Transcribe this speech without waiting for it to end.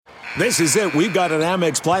This is it. We've got an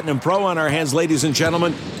Amex Platinum Pro on our hands, ladies and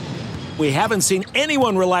gentlemen. We haven't seen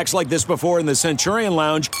anyone relax like this before in the Centurion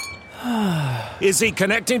Lounge. Is he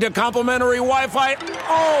connecting to complimentary Wi-Fi?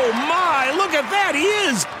 Oh, my. Look at that. He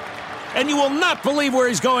is. And you will not believe where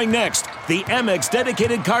he's going next. The Amex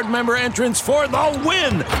dedicated card member entrance for the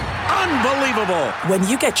win. Unbelievable. When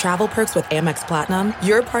you get travel perks with Amex Platinum,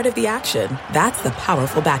 you're part of the action. That's the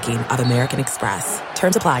powerful backing of American Express.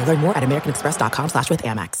 Terms apply. Learn more at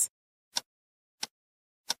americanexpress.com/withAmex.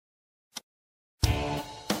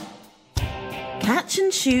 Catch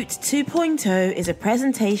and Shoot 2.0 is a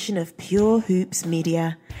presentation of Pure Hoops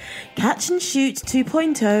Media. Catch and Shoot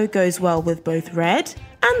 2.0 goes well with both red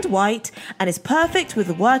and white and is perfect with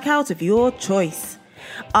the workout of your choice.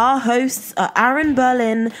 Our hosts are Aaron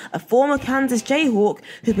Berlin, a former Kansas Jayhawk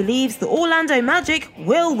who believes the Orlando Magic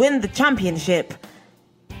will win the championship.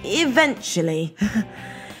 Eventually.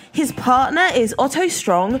 His partner is Otto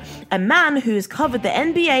Strong, a man who has covered the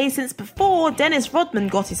NBA since before Dennis Rodman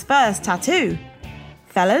got his first tattoo.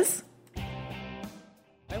 Fellas?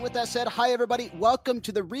 And with that said, hi everybody. Welcome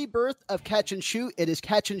to the rebirth of Catch and Shoot. It is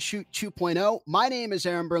Catch and Shoot 2.0. My name is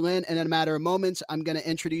Aaron Berlin, and in a matter of moments, I'm going to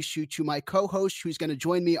introduce you to my co-host who's going to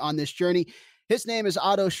join me on this journey. His name is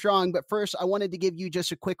Otto Strong, but first I wanted to give you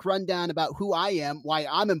just a quick rundown about who I am, why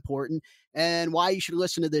I'm important, and why you should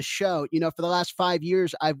listen to this show. You know, for the last 5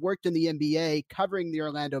 years, I've worked in the NBA covering the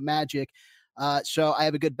Orlando Magic. So I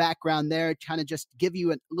have a good background there, kind of just give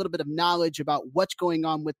you a little bit of knowledge about what's going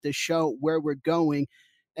on with this show, where we're going.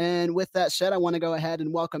 And with that said, I want to go ahead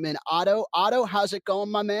and welcome in Otto. Otto, how's it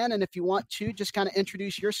going, my man? And if you want to, just kind of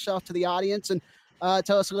introduce yourself to the audience and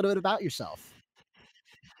tell us a little bit about yourself.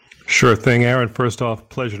 Sure thing, Aaron. First off,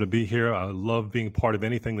 pleasure to be here. I love being part of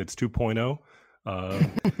anything that's 2.0.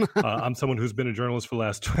 I'm someone who's been a journalist for the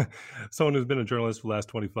last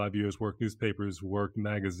 25 years, worked newspapers, worked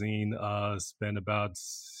magazine, spent about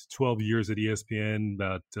 12 years at ESPN,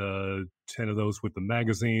 about 10 of those with the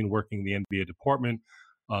magazine, working in the NBA department.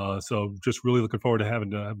 So just really looking forward to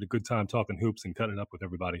having a good time talking hoops and cutting it up with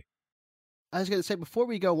everybody. I was going to say, before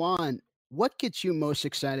we go on, what gets you most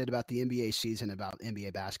excited about the NBA season, about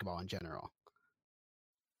NBA basketball in general?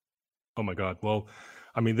 Oh my God. Well,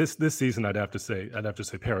 I mean, this season, I'd have to say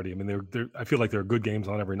parity. I mean, I feel like there are good games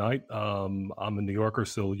on every night. I'm a New Yorker,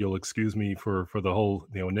 so you'll excuse me for the whole,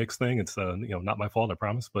 Knicks thing. It's, not my fault, I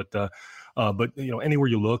promise. But anywhere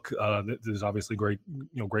you look, there's obviously great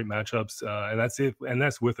matchups. And that's it. And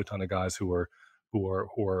that's with a ton of guys who are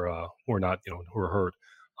not, who are hurt.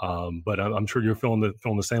 But I'm sure you're feeling the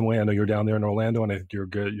same way. I know you're down there in Orlando, and I think you're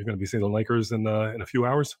going to be seeing the Lakers in a few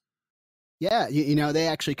hours. Yeah, they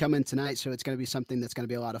actually come in tonight, so it's going to be something that's going to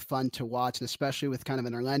be a lot of fun to watch, and especially with kind of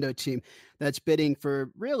an Orlando team that's bidding for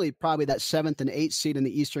really probably that 7th and 8th seed in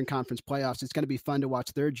the Eastern Conference playoffs. It's going to be fun to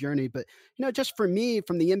watch their journey. But, just for me,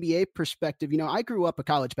 from the NBA perspective, I grew up a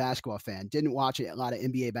college basketball fan, didn't watch a lot of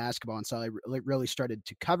NBA basketball until I really started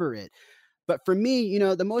to cover it. But for me,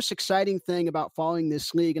 the most exciting thing about following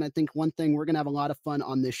this league, and I think one thing we're going to have a lot of fun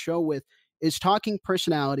on this show with, is talking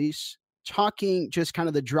personalities, talking just kind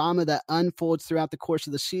of the drama that unfolds throughout the course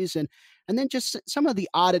of the season, and then just some of the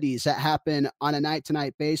oddities that happen on a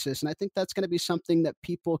night-to-night basis. And I think that's going to be something that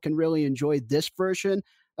people can really enjoy this version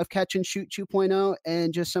of Catch and Shoot 2.0,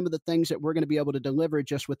 and just some of the things that we're going to be able to deliver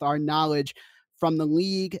just with our knowledge from the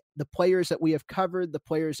league, the players that we have covered, the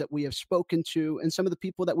players that we have spoken to, and some of the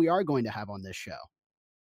people that we are going to have on this show.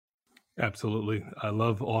 Absolutely. I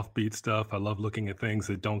love offbeat stuff. I love looking at things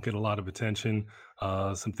that don't get a lot of attention,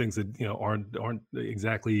 some things that aren't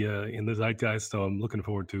exactly in the zeitgeist. So I'm looking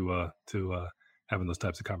forward to having those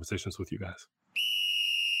types of conversations with you guys.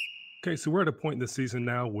 Okay, so we're at a point in the season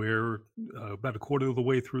now where about a quarter of the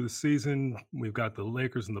way through the season, we've got the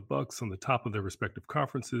Lakers and the Bucks on the top of their respective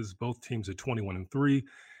conferences. Both teams are 21-3,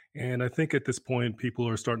 and I think at this point people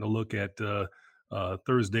are starting to look at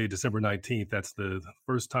Thursday, December 19th. That's the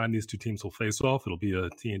first time these two teams will face off. It'll be a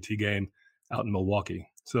TNT game out in Milwaukee.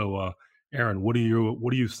 So, Aaron, what are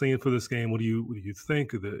you seeing for this game? What do you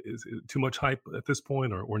think? Is it too much hype at this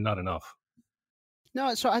point, or not enough?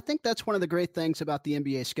 No, so I think that's one of the great things about the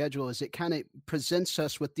NBA schedule is it kind of presents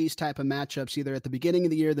us with these type of matchups either at the beginning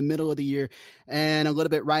of the year, the middle of the year, and a little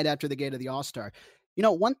bit right after the gate of the All-Star.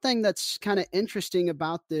 One thing that's kind of interesting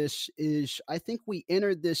about this is I think we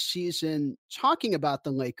entered this season talking about the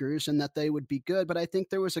Lakers and that they would be good, but I think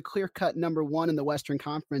there was a clear-cut number one in the Western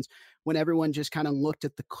Conference when everyone just kind of looked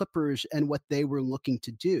at the Clippers and what they were looking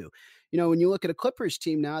to do. When you look at a Clippers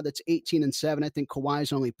team now that's 18-7, I think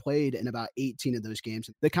Kawhi's only played in about 18 of those games.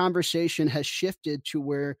 The conversation has shifted to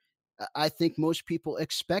where I think most people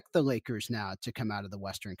expect the Lakers now to come out of the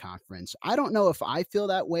Western Conference. I don't know if I feel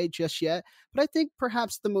that way just yet, but I think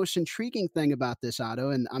perhaps the most intriguing thing about this,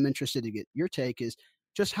 Otto, and I'm interested to get your take, is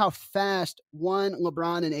just how fast, one,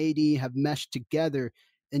 LeBron and AD have meshed together,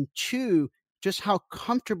 and two, just how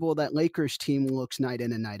comfortable that Lakers team looks night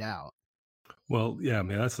in and night out. Well, yeah, I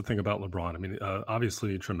mean, that's the thing about LeBron. I mean,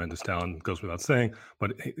 obviously, tremendous talent goes without saying,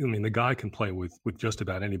 but I mean, the guy can play with just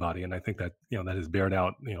about anybody, and I think that that has bared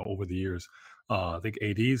out over the years. I think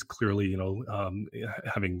AD is clearly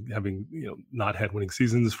having not had winning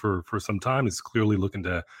seasons for some time is clearly looking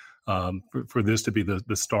to for this to be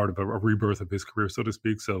the start of a rebirth of his career, so to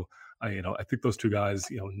speak. So I think those two guys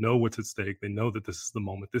know what's at stake. They know that this is the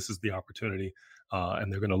moment, this is the opportunity, and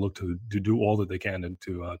they're going to look to do all that they can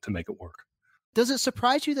to make it work. Does it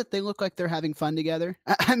surprise you that they look like they're having fun together?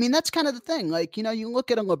 I mean, that's kind of the thing. Like, you look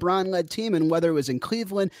at a LeBron-led team, and whether it was in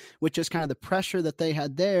Cleveland, which is kind of the pressure that they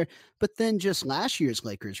had there, but then just last year's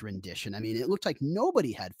Lakers rendition. I mean, it looked like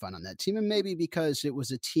nobody had fun on that team, and maybe because it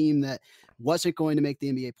was a team that wasn't going to make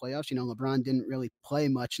the NBA playoffs. LeBron didn't really play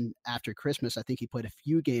much after Christmas. I think he played a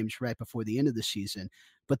few games right before the end of the season,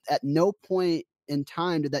 but at no point in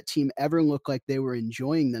time did that team ever look like they were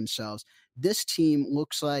enjoying themselves. This team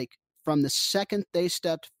looks like, from the second they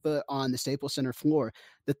stepped foot on the Staples Center floor,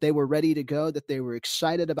 that they were ready to go, that they were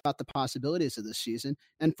excited about the possibilities of this season.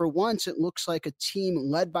 And for once, it looks like a team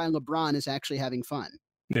led by LeBron is actually having fun.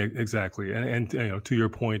 Yeah, exactly. And to your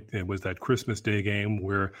point, it was that Christmas Day game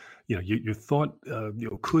where, you thought,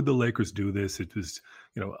 could the Lakers do this? It was,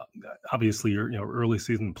 obviously your, early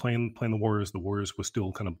season playing the Warriors. The Warriors were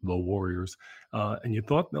still kind of the Warriors. And you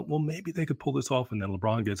thought that, well, maybe they could pull this off. And then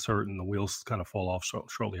LeBron gets hurt and the wheels kind of fall off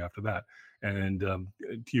shortly after that. And to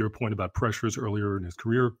your point about pressures earlier in his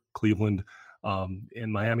career, Cleveland, in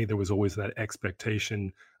Miami, there was always that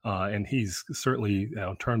expectation, and he's certainly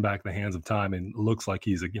turned back the hands of time and looks like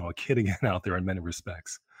he's a kid again out there in many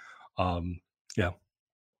respects. Yeah.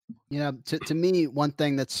 To me, one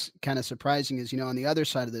thing that's kind of surprising is, on the other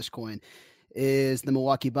side of this coin is the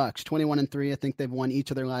Milwaukee Bucks, 21-3. I think they've won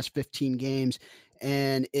each of their last 15 games.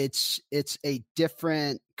 And it's a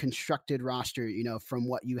different constructed roster, from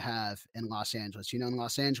what you have in Los Angeles. In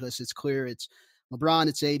Los Angeles, it's clear it's LeBron,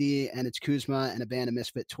 it's AD, and it's Kuzma and a band of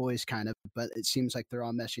misfit toys kind of, but it seems like they're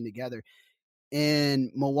all meshing together.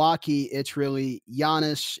 In Milwaukee, it's really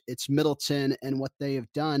Giannis, it's Middleton, and what they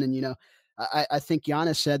have done. And, I think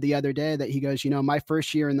Giannis said the other day that he goes, my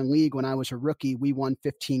first year in the league when I was a rookie, we won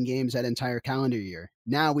 15 games that entire calendar year.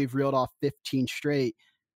 Now we've reeled off 15 straight.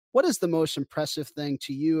 What is the most impressive thing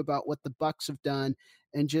to you about what the Bucks have done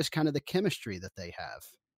and just kind of the chemistry that they have?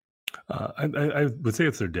 I would say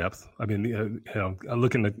it's their depth. I mean,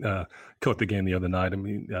 looking at caught the game the other night. I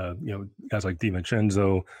mean, guys like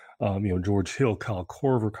DiVincenzo, George Hill, Kyle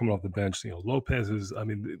Korver coming off the bench. Lopez is. I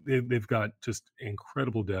mean, they've got just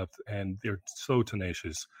incredible depth, and they're so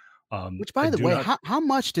tenacious. Which, by the way, how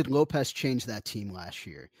much did Lopez change that team last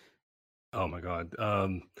year? Oh my God,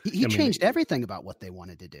 he changed everything about what they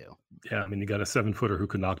wanted to do. Yeah, I mean, you got a 7-footer who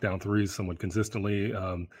can knock down threes somewhat consistently.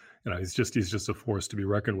 He's just a force to be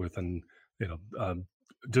reckoned with, and I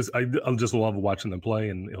just love watching them play,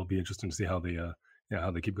 and it'll be interesting to see how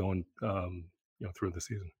they keep going, through the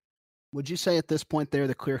season. Would you say at this point they're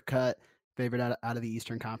the clear-cut favorite out of the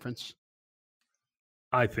Eastern Conference?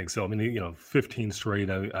 I think so. I mean, 15 straight.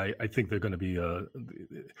 I think they're going to be. I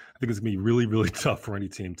think it's going to be really, really tough for any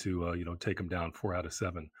team to take them down 4 out of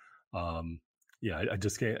 7. I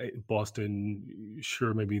just can't. Boston,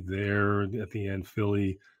 sure, maybe there at the end.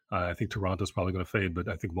 Philly. I think Toronto's probably going to fade, but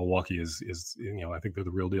I think Milwaukee is. I think they're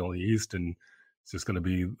the real deal in the East, and it's just going to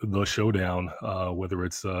be the showdown. Whether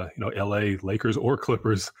it's L.A. Lakers or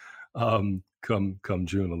Clippers, come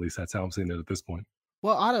June. At least that's how I'm seeing it at this point.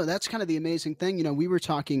 Well, Otto, that's kind of the amazing thing. We were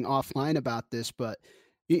talking offline about this, but,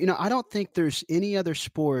 I don't think there's any other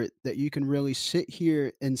sport that you can really sit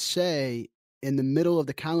here and say in the middle of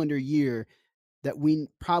the calendar year that we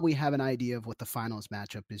probably have an idea of what the finals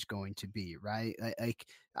matchup is going to be, right?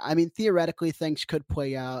 Theoretically, things could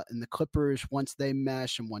play out, and the Clippers, once they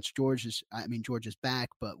mesh and once George is back,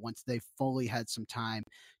 but once they fully had some time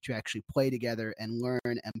to actually play together and learn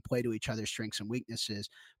and play to each other's strengths and weaknesses.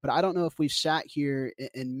 But I don't know if we've sat here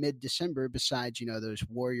in mid-December, besides, those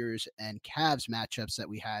Warriors and Cavs matchups that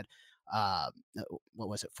we had,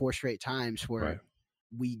 4 straight times where right.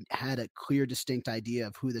 We had a clear, distinct idea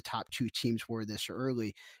of who the top 2 teams were this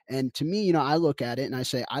early. And to me, I look at it and I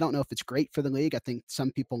say, I don't know if it's great for the league. I think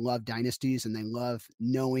some people love dynasties and they love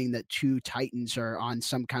knowing that 2 titans are on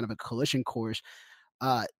some kind of a collision course.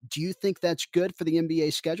 Do you think that's good for the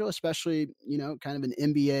NBA schedule, especially, kind of an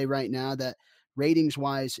NBA right now that ratings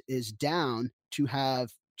wise is down to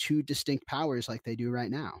have two distinct powers like they do right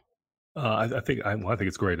now. I think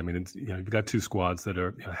it's great. I mean, you've got two squads that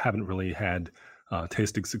haven't really had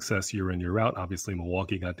tasting success year in year out. Obviously,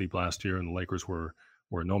 Milwaukee got deep last year, and the Lakers were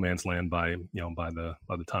no man's land by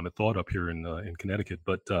the time it thawed up here in Connecticut.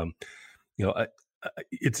 But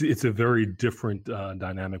it's a very different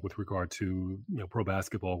dynamic with regard to pro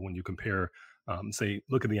basketball when you compare. Say,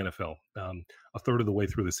 look at the NFL. A third of the way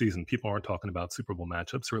through the season, people aren't talking about Super Bowl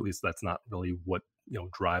matchups, or at least that's not really what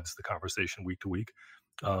drives the conversation week to week.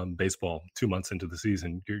 Baseball, 2 months into the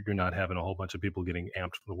season, you're not having a whole bunch of people getting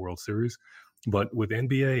amped for the World Series. But with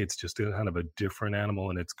NBA, it's just kind of a different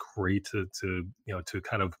animal, and it's great to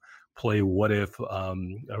kind of play what if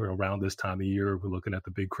around this time of year. We're looking at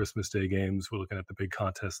the big Christmas Day games. We're looking at the big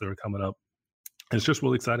contests that are coming up. It's just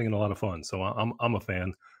really exciting and a lot of fun. So I'm a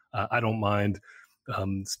fan. I don't mind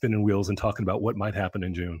spinning wheels and talking about what might happen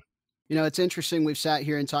in June. It's interesting. We've sat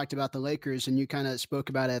here and talked about the Lakers, and you kind of spoke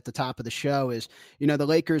about it at the top of the show is, the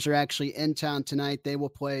Lakers are actually in town tonight. They will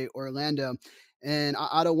play Orlando. And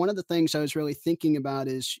Otto, one of the things I was really thinking about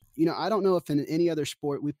is, I don't know if in any other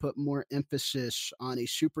sport we put more emphasis on a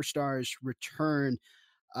superstar's return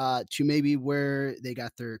to maybe where they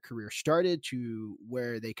got their career started, to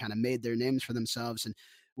where they kind of made their names for themselves. And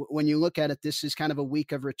when you look at it, this is kind of a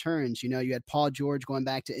week of returns. You had Paul George going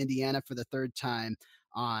back to Indiana for the third time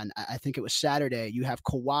on, I think it was Saturday. You have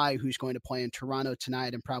Kawhi, who's going to play in Toronto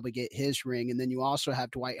tonight and probably get his ring. And then you also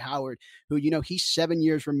have Dwight Howard, who, he's 7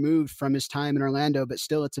 years removed from his time in Orlando, but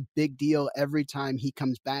still it's a big deal every time he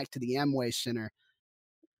comes back to the Amway Center.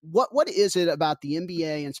 What is it about the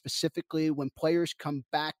NBA, and specifically when players come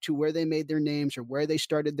back to where they made their names or where they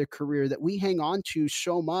started their career, that we hang on to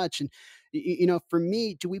so much? And, for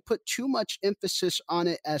me, do we put too much emphasis on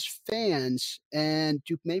it as fans, and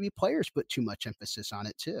do maybe players put too much emphasis on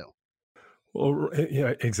it too? Well,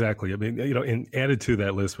 yeah, exactly. I mean, and added to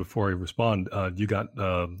that list before I respond, you got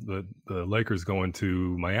the Lakers going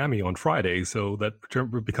to Miami on Friday, so that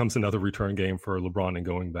becomes another return game for LeBron and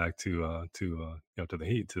going back to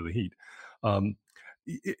the Heat.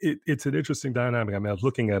 It's an interesting dynamic. I mean, I was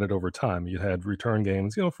looking at it over time. You had return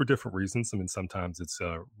games, for different reasons. I mean, sometimes it's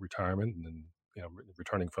retirement and then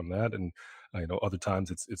returning from that, and other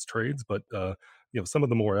times it's trades. But some of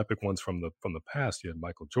the more epic ones from the past, you had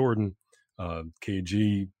Michael Jordan.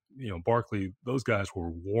 KG, Barkley, those guys were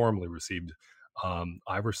warmly received.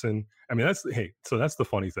 Iverson. I mean, that's the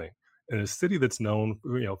funny thing. In a city that's known,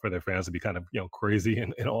 for their fans to be kind of, crazy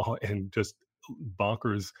and all, and just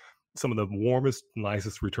bonkers, some of the warmest,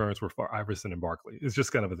 nicest returns were for Iverson and Barkley. It's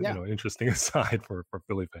just kind of an interesting aside for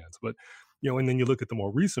Philly fans. But, and then you look at the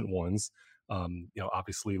more recent ones,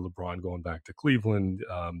 obviously LeBron going back to Cleveland,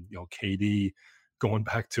 KD going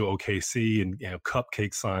back to OKC, and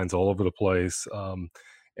cupcake signs all over the place,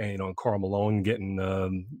 and Karl Malone getting a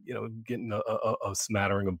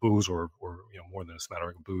smattering of boos, or more than a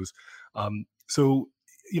smattering of boos. So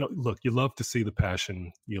look, you love to see the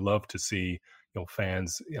passion. You love to see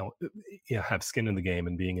fans have skin in the game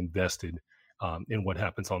and being invested in what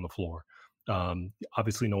happens on the floor.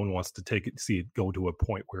 Obviously, no one wants to see it go to a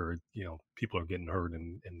point where people are getting hurt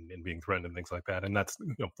and being threatened and things like that. And that's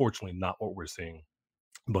fortunately not what we're seeing.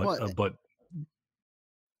 But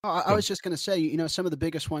I was just going to say, some of the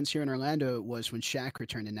biggest ones here in Orlando was when Shaq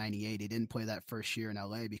returned in '98. He didn't play that first year in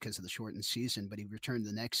LA because of the shortened season, but he returned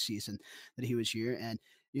the next season that he was here, and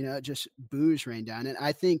just boos rained down. And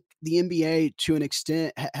I think the NBA, to an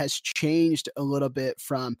extent, has changed a little bit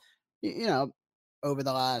from over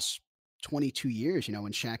the last 22 years.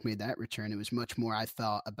 When Shaq made that return, it was much more, I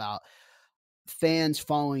felt, about fans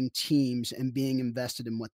following teams and being invested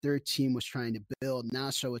in what their team was trying to build.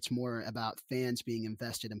 Now, so it's more about fans being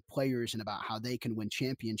invested in players and about how they can win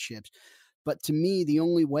championships. But to me, the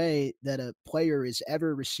only way that a player is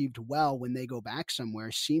ever received well when they go back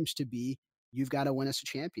somewhere seems to be, you've got to win us a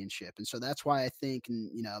championship. And so that's why I think,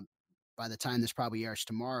 and by the time this probably airs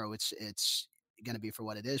tomorrow, it's going to be for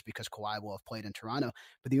what it is, because Kawhi will have played in Toronto.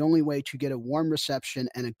 But the only way to get a warm reception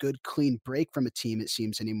and a good clean break from a team, it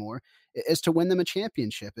seems anymore, is to win them a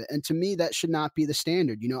championship. And to me, that should not be the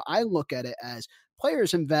standard. I look at it as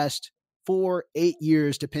players invest 4-8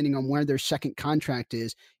 years, depending on where their second contract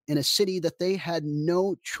is, in a city that they had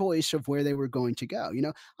no choice of where they were going to go.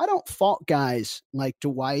 I don't fault guys like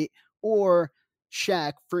Dwight or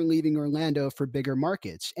Shaq for leaving Orlando for bigger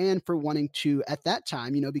markets and for wanting to, at that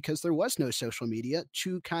time, because there was no social media,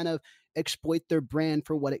 to kind of exploit their brand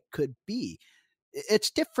for what it could be.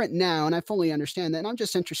 It's different now, and I fully understand that. And I'm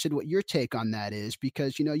just interested what your take on that is,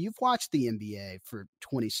 because, you've watched the NBA for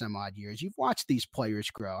 20 some odd years. You've watched these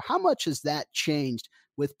players grow. How much has that changed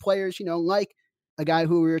with players, like a guy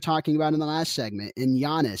who we were talking about in the last segment, in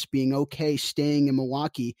Giannis being okay staying in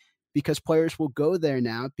Milwaukee because players will go there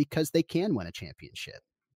now because they can win a championship.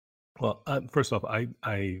 Well, first off,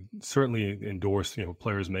 I certainly endorse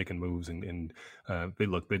players making moves and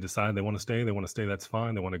they decide they want to stay, that's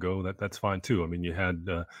fine. They want to go, that's fine too. I mean, you had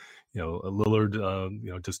Lillard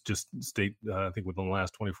just state I think within the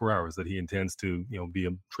last 24 hours that he intends to be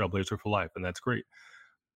a trailblazer for life, and that's great.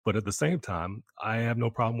 But at the same time, I have no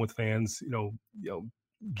problem with fans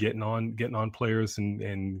getting on players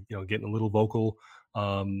and getting a little vocal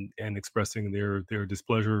and expressing their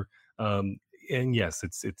displeasure. And yes,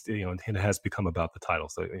 it's it has become about the title,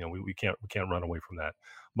 so we can't run away from that.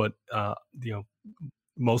 But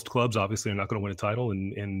most clubs obviously are not going to win a title,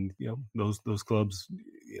 and those clubs,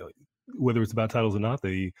 whether it's about titles or not,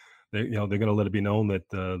 they're going to let it be known that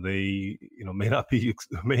they may not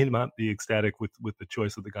be ecstatic with the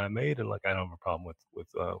choice that the guy made, and like I don't have a problem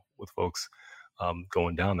with folks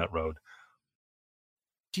going down that road.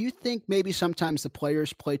 Do you think maybe sometimes the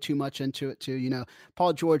players play too much into it too?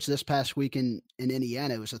 Paul George this past week in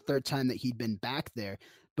Indiana, it was the third time that he'd been back there,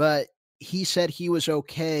 but he said he was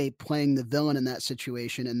okay playing the villain in that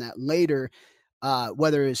situation, and that later,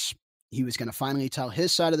 whether he was going to finally tell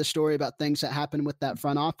his side of the story about things that happened with that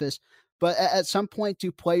front office, but at some point,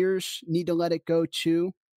 do players need to let it go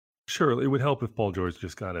too? Sure, it would help if Paul George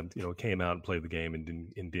just kind of came out and played the game and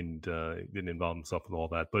didn't involve himself with all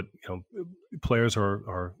that. But players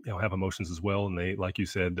are have emotions as well, and they, like you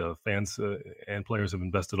said, fans and players have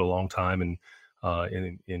invested a long time in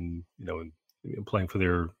playing for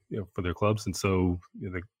their clubs, and so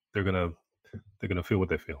they're gonna feel what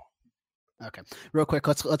they feel. Okay, real quick,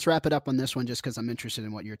 let's wrap it up on this one, just because I'm interested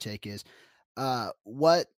in what your take is.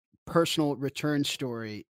 What personal return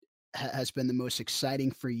story has been the most exciting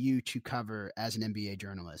for you to cover as an NBA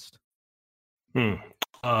journalist? That's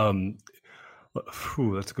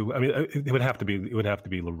good. I mean, it would have to be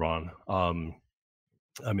LeBron.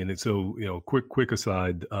 I mean, so quick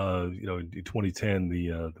aside. In 2010,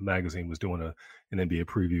 the magazine was doing an NBA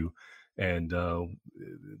preview, and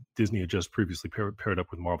Disney had just previously paired up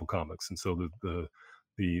with Marvel Comics, and so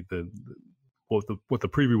what the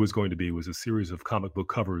preview was going to be was a series of comic book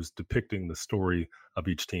covers depicting the story of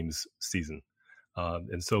each team's season.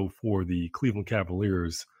 And so for the Cleveland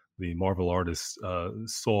Cavaliers, the Marvel artists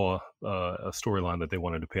saw a storyline that they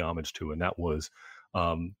wanted to pay homage to, and that was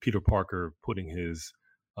Peter Parker putting his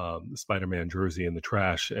Spider-Man jersey in the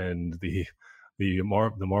trash, and the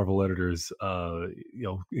Marvel editors,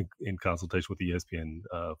 in consultation with the ESPN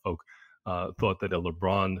folk, thought that a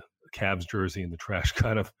LeBron Cavs jersey in the trash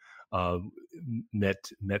kind of met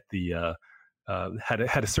the had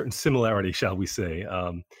a certain similarity, shall we say?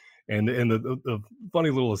 And the funny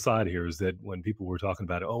little aside here is that when people were talking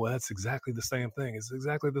about it, oh, well, that's exactly the same thing. It's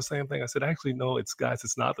exactly the same thing. I said, actually, no, it's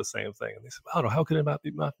not the same thing. And they said, well, how could it not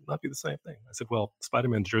be the same thing? I said, well,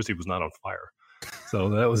 Spider-Man's jersey was not on fire. So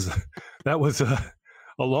that was a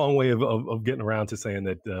long way of getting around to saying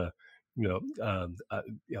that the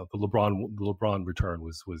LeBron return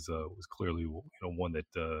was clearly one that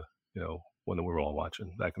one that we were all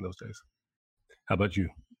watching back in those days. How about you?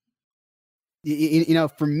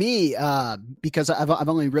 For me, because I've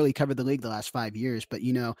only really covered the league the last 5 years, but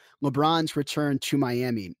LeBron's return to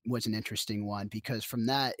Miami was an interesting one, because from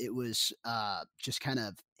that it was just kind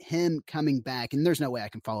of him coming back, and there's no way I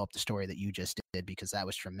can follow up the story that you just did, because that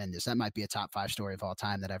was tremendous. That might be a top 5 story of all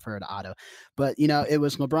time that I've heard, Otto. But it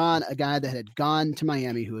was LeBron, a guy that had gone to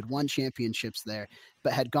Miami, who had won championships there,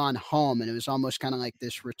 but had gone home, and it was almost kind of like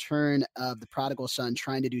this return of the prodigal son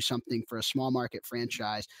trying to do something for a small market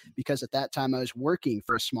franchise, because at that time I was working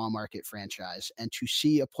for a small market franchise, and to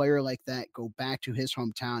see a player like that go back to his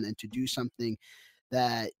hometown and to do something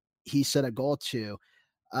that he set a goal to,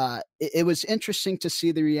 it was interesting to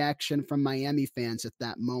see the reaction from Miami fans at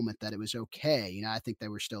that moment, that it was okay. I think they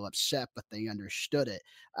were still upset, but they understood it.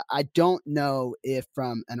 I don't know if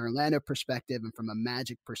from an Orlando perspective and from a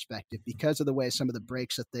Magic perspective, because of the way some of the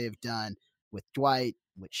breaks that they've done with Dwight,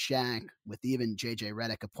 with Shaq, with even JJ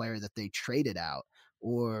Redick, a player that they traded out,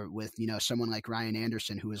 or with, someone like Ryan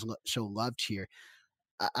Anderson, who is so loved here.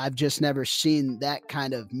 I've just never seen that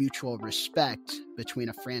kind of mutual respect between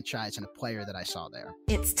a franchise and a player that I saw there.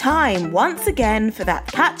 It's time once again for that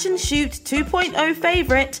Catch and Shoot 2.0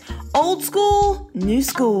 favorite, old school, new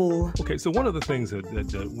school. Okay, so one of the things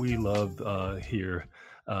that we love here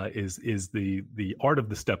is the art of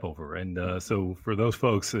the step over. And so for those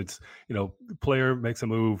folks, it's, player makes a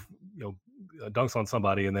move, dunks on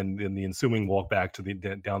somebody, and then in the ensuing walk back to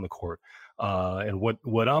down the court. And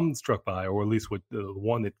what I'm struck by, or at least what the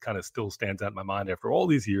one that kind of still stands out in my mind after all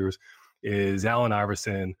these years, is Allen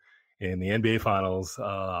Iverson in the NBA Finals.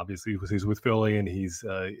 Obviously, he's with Philly, and he's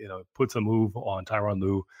puts a move on Tyronn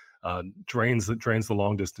Lue, drains the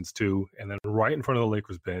long distance too, and then right in front of the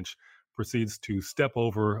Lakers bench, proceeds to step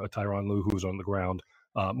over a Tyronn Lue who was on the ground.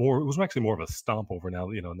 It was actually more of a stomp over now.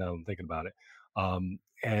 Now I'm thinking about it,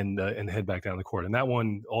 and head back down the court. And that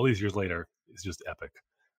one, all these years later, is just epic.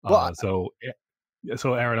 Well,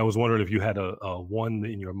 So Aaron, I was wondering if you had a one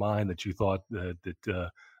in your mind that you thought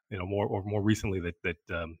that more recently that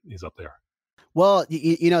is up there. Well,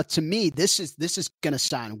 to me, this is going to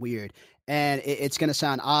sound weird, and it's going to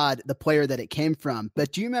sound odd, the player that it came from.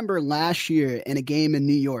 But do you remember last year in a game in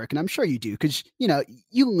New York? And I'm sure you do, because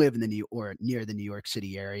you live in near the New York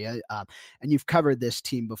City area, and you've covered this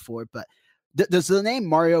team before. But does the name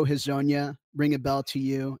Mario Hezonja ring a bell to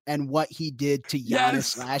you, and what he did to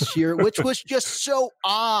Giannis last year, which was just so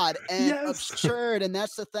odd and absurd? And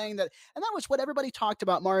that's the thing and that was what everybody talked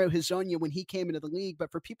about Mario Hezonja when he came into the league.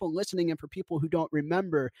 But for people listening and for people who don't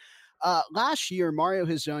remember, last year, Mario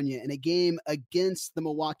Hezonja in a game against the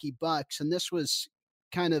Milwaukee Bucks, and this was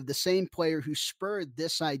kind of the same player who spurred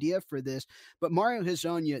this idea for this, but Mario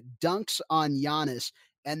Hezonja dunks on Giannis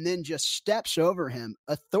and then just steps over him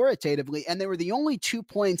authoritatively. And they were the only 2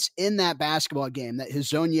 points in that basketball game that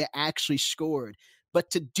Hezonja actually scored.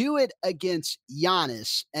 But to do it against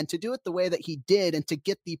Giannis and to do it the way that he did, and to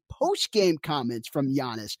get the post-game comments from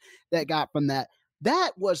Giannis that got from that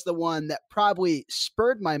was the one that probably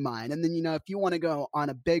spurred my mind. And then, if you want to go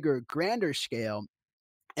on a bigger, grander scale,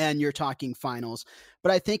 and you're talking finals,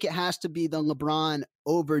 but I think it has to be the LeBron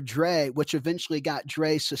over Dre, which eventually got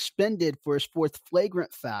Dre suspended for his 4th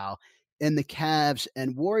flagrant foul in the Cavs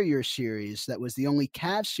and Warriors series. That was the only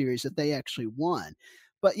Cavs series that they actually won.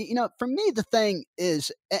 But, for me, the thing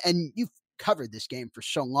is, and you've covered this game for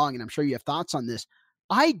so long, and I'm sure you have thoughts on this,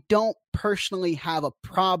 I don't personally have a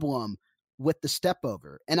problem with the step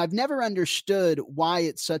over. And I've never understood why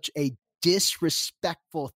it's such a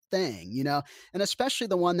disrespectful thing, and especially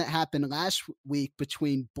the one that happened last week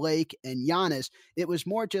between Blake and Giannis. It was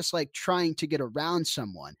more just like trying to get around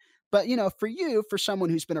someone. But, for someone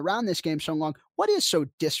who's been around this game so long, what is so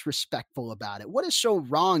disrespectful about it? What is so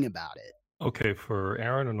wrong about it? Okay, for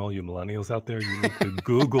Aaron and all you millennials out there, you need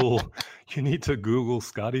to Google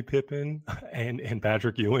Scottie Pippen and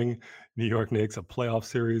Patrick Ewing, New York Knicks, a playoff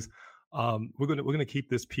series. We're gonna keep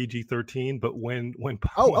this PG-13, but when we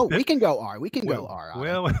can go R. We can go R.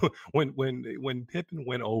 Well, when Pippen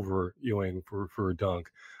went over Ewing for a dunk,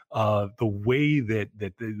 the way that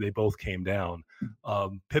they both came down,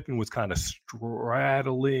 Pippen was kind of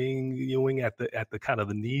straddling Ewing at the kind of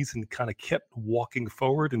the knees and kind of kept walking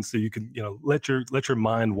forward, and so you can let your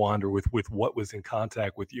mind wander with what was in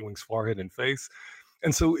contact with Ewing's forehead and face,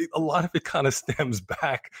 and so a lot of it kind of stems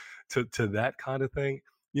back to that kind of thing.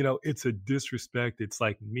 It's a disrespect. It's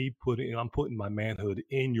like I'm putting my manhood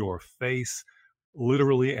in your face,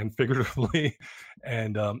 literally and figuratively.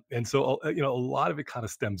 And so, a lot of it kind of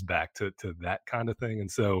stems back to that kind of thing. And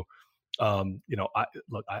so,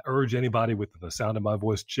 I urge anybody with the sound of my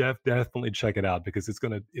voice, Jeff, definitely check it out, because it's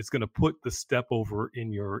gonna put the step over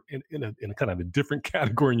in a kind of a different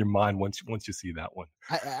category in your mind once you see that one.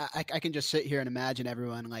 I can just sit here and imagine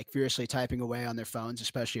everyone like furiously typing away on their phones,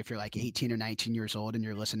 especially if you're like 18 or 19 years old and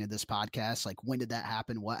you're listening to this podcast. Like, when did that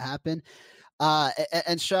happen? What happened?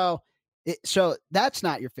 So that's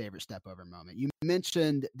not your favorite step over moment. You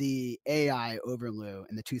mentioned the AI over Lue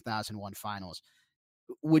in the 2001 finals.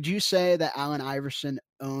 Would you say that Allen Iverson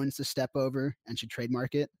owns the step over and should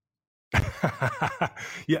trademark it?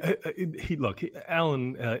 Yeah,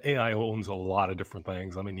 Allen AI owns a lot of different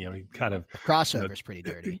things. I mean, he kind of crossover is pretty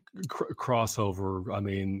dirty. Crossover. I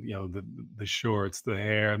mean, the shorts, the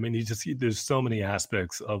hair. I mean, there's so many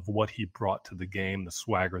aspects of what he brought to the game, the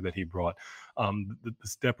swagger that he brought. The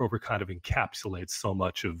step over kind of encapsulates so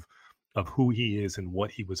much of who he is and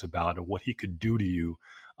what he was about and what he could do to you.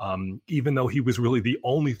 Even though he was really the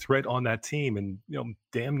only threat on that team, and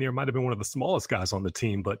damn near might have been one of the smallest guys on the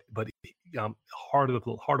team, but heart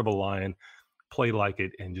of a lion, play like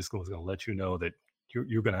it, and just was going to let you know that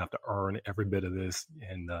you're going to have to earn every bit of this,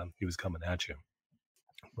 and he was coming at you.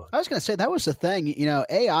 But I was going to say that was the thing.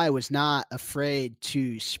 AI was not afraid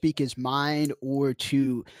to speak his mind or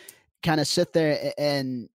to kind of sit there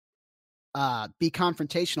and be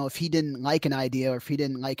confrontational if he didn't like an idea or if he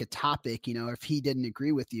didn't like a topic, or if he didn't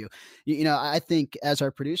agree with you. I think, as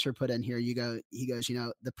our producer put in here, he goes,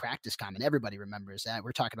 the practice comment, everybody remembers that.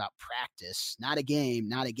 We're talking about practice, not a game.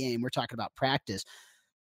 We're talking about practice.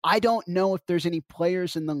 I don't know if there's any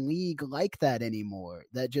players in the league like that anymore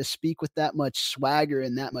that just speak with that much swagger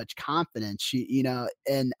and that much confidence,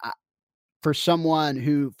 and for someone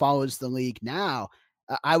who follows the league now,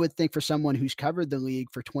 I would think for someone who's covered the league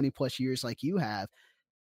for 20 plus years like you have,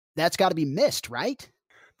 that's got to be missed, right?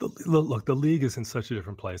 Look, the league is in such a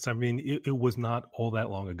different place. I mean, it was not all that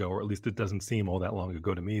long ago, or at least it doesn't seem all that long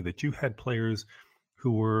ago to me, that you had players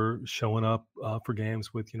who were showing up for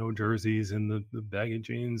games with, jerseys and the baggy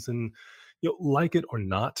jeans, and like it or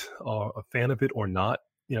not, a fan of it or not,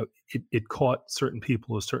 it caught certain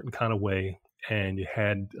people a certain kind of way, and you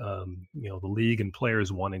had the league and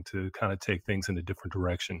players wanting to kind of take things in a different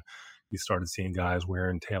direction. You started seeing guys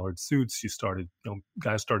wearing tailored suits.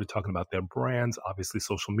 Guys started talking about their brands. Obviously,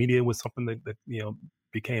 social media was something that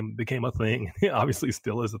became a thing. Obviously,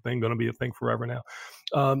 still is a thing, going to be a thing forever now.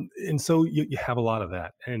 And so you have a lot of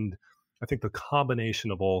that. And I think the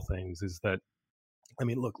combination of all things is that, I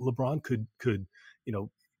mean, look, LeBron could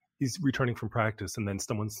he's returning from practice, and then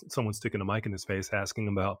someone's sticking a mic in his face asking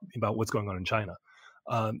about what's going on in China.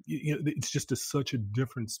 It's just such a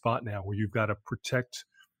different spot now where you've got to protect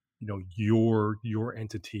your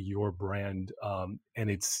entity, your brand,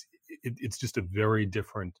 and it's just a very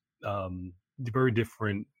different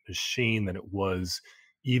machine than it was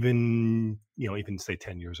even say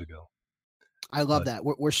 10 years ago. I love that.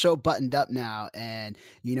 We're so buttoned up now, and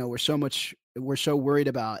we're so worried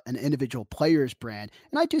about an individual player's brand.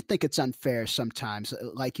 And I do think it's unfair sometimes.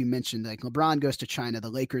 Like you mentioned, like LeBron goes to China, the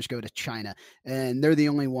Lakers go to China, and they're the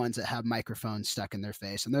only ones that have microphones stuck in their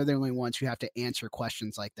face, and they're the only ones who have to answer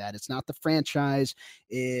questions like that. It's not the franchise,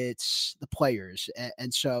 it's the players.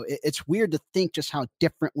 And so it's weird to think just how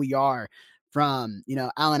different we are from,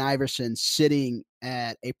 Allen Iverson sitting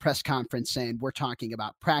at a press conference saying we're talking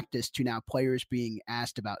about practice, to now players being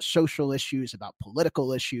asked about social issues, about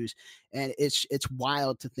political issues. And it's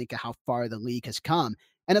wild to think of how far the league has come.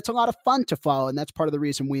 And it's a lot of fun to follow. And that's part of the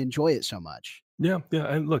reason we enjoy it so much. Yeah.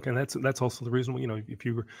 And look, and that's also the reason, if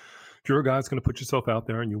you're a guy that's going to put yourself out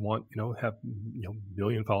there and you want, have,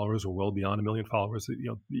 million followers or well beyond 1 million followers,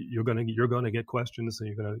 you're going to get questions, and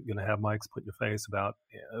you're going to have mics put in your face about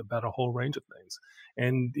a whole range of things.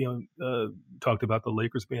 And, talked about the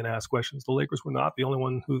Lakers being asked questions. The Lakers were not the only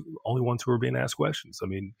ones who were being asked questions. I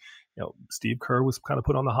mean, Steve Kerr was kind of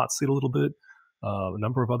put on the hot seat a little bit. A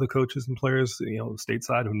number of other coaches and players,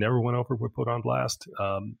 stateside, who never went over, were put on blast.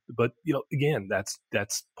 But again, that's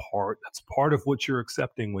part of what you're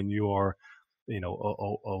accepting when you are,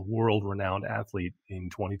 a world-renowned athlete in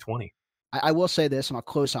 2020. I will say this, and I'll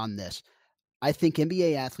close on this. I think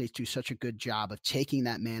NBA athletes do such a good job of taking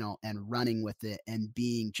that mantle and running with it, and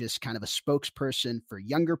being just kind of a spokesperson for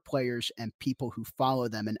younger players and people who follow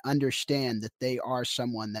them, and understand that they are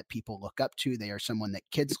someone that people look up to. They are someone that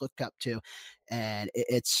kids look up to. And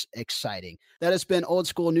it's exciting. That has been Old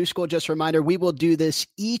School, New School. Just a reminder, we will do this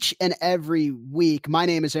each and every week. My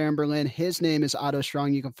name is Aaron Berlin. His name is Otto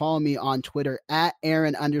Strong. You can follow me on Twitter at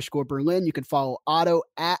Aaron_Berlin. You can follow Otto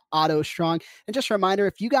at Otto Strong. And just a reminder,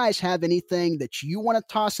 if you guys have anything that you want to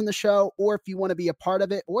toss in the show, or if you want to be a part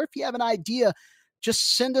of it, or if you have an idea,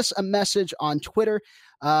 just send us a message on Twitter.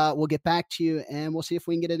 We'll get back to you, and we'll see if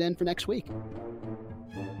we can get it in for next week.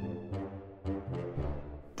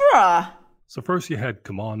 Bruh. So first you had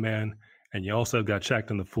Come On Man, and you also got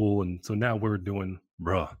Shaqtin' the Fool, and so now we're doing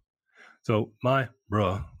Bruh. So my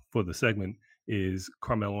Bruh for the segment is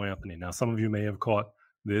Carmelo Anthony. Now, some of you may have caught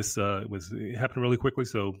this. It happened really quickly,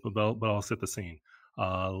 but I'll set the scene.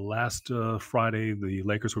 Last Friday, the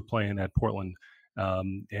Lakers were playing at Portland,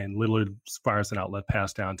 and Lillard fires an outlet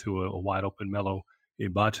pass down to a wide open Melo. He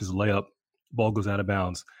botches a layup, ball goes out of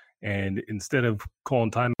bounds, and instead of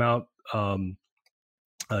calling timeout,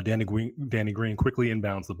 Danny Green quickly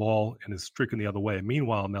inbounds the ball and is streaking the other way.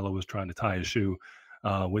 Meanwhile, Melo is trying to tie his shoe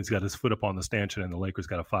when he's got his foot up on the stanchion, and the Lakers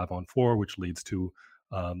got a 5-on-4, which leads to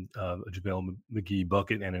a JaVale McGee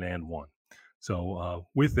bucket and an and one. So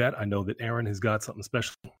with that, I know that Aaron has got something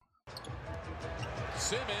special.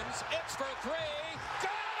 Simmons, it's for three. Got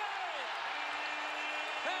it!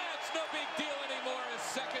 That's no big deal anymore. His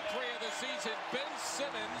second three of the season. Ben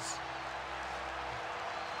Simmons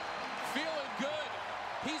feeling good.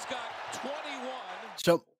 He's got 21.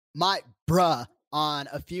 So my bruh on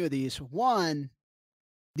a few of these. One,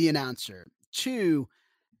 the announcer. Two,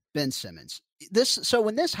 Ben Simmons. So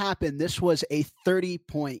when this happened, this was a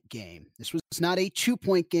 30-point game. This was not a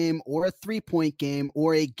 2-point game or a 3-point game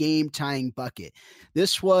or a game-tying bucket.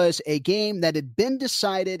 This was a game that had been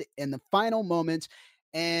decided in the final moments,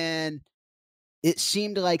 and it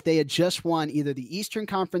seemed like they had just won either the Eastern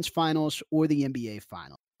Conference Finals or the NBA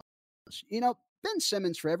Finals. Ben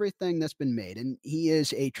Simmons, for everything that's been made, and he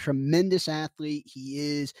is a tremendous athlete. He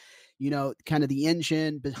is, kind of the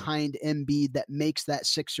engine behind Embiid that makes that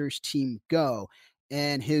Sixers team go.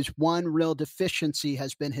 and his one real deficiency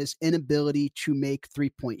has been his inability to make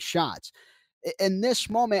three-point shots. In this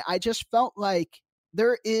moment, I just felt like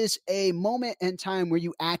there is a moment in time where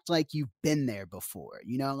you act like you've been there before,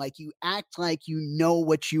 like you act like you know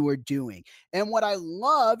what you are doing. And what I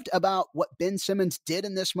loved about what Ben Simmons did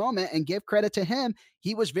in this moment, and give credit to him,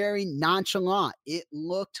 he was very nonchalant. It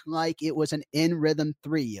looked like it was an in-rhythm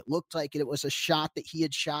three. It looked like it was a shot that he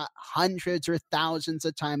had shot hundreds or thousands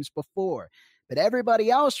of times before. But everybody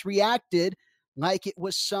else reacted like it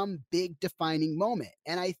was some big defining moment.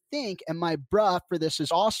 And I think, and my bruh for this is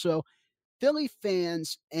also, Philly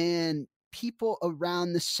fans and people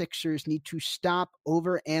around the Sixers need to stop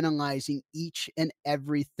overanalyzing each and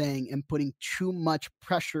everything and putting too much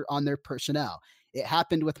pressure on their personnel. It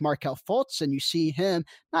happened with Markelle Fultz, and you see him,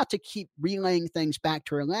 not to keep relaying things back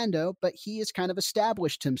to Orlando, but he has kind of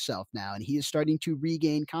established himself now, and he is starting to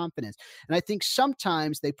regain confidence. And I think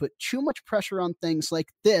sometimes they put too much pressure on things like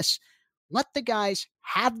this. Let the guys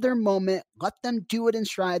have their moment. Let them do it in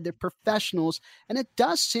stride. They're professionals. And it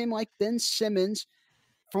does seem like Ben Simmons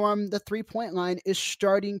from the three-point line is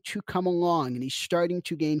starting to come along, and he's starting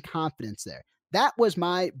to gain confidence there. That was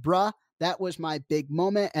my bruh. That was my big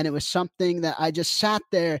moment. And it was something that I just sat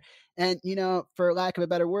there and, for lack of a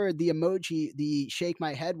better word, the emoji, the shake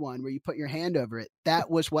my head one where you put your hand over it, that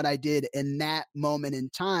was what I did in that moment in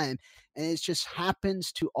time. And it just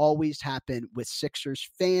happens to always happen with Sixers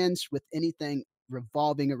fans, with anything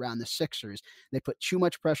revolving around the Sixers. They put too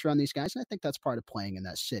much pressure on these guys, and I think that's part of playing in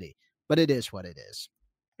that city. But it is what it is.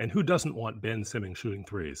 And who doesn't want Ben Simmons shooting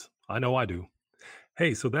threes? I know I do.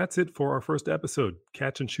 Hey, so that's it for our first episode.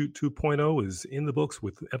 Catch and Shoot 2.0 is in the books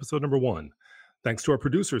with episode number 1. Thanks to our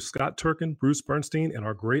producers, Scott Turkin, Bruce Bernstein, and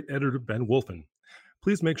our great editor, Ben Wolfen.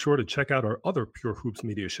 Please make sure to check out our other Pure Hoops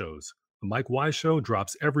media shows. The Mike Wise Show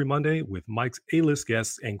drops every Monday with Mike's A-list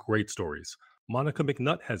guests and great stories. Monica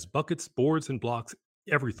McNutt has buckets, boards, and blocks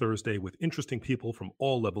every Thursday with interesting people from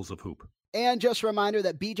all levels of hoop. And just a reminder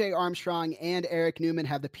that BJ Armstrong and Eric Newman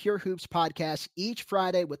have the Pure Hoops podcast each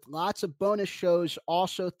Friday with lots of bonus shows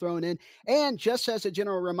also thrown in. And just as a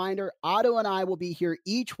general reminder, Otto and I will be here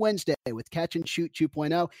each Wednesday with Catch and Shoot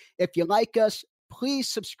 2.0. If you like us, please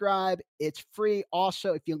subscribe. It's free.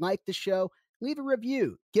 Also, if you like the show, leave a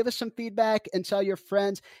review, give us some feedback, and tell your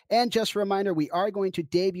friends. And just a reminder, we are going to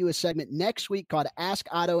debut a segment next week called Ask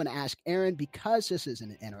Otto and Ask Aaron. Because this is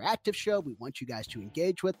an interactive show, we want you guys to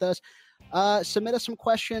engage with us. Submit us some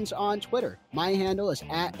questions on Twitter. My handle is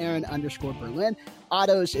 @Aaron_Berlin.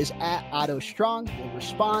 Otto's is @OttoStrong. We'll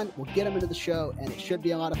respond. We'll get them into the show, and it should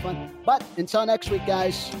be a lot of fun. But until next week,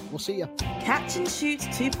 guys, we'll see you. Catch and Shoot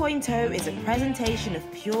 2.0 is a presentation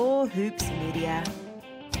of Pure Hoops Media.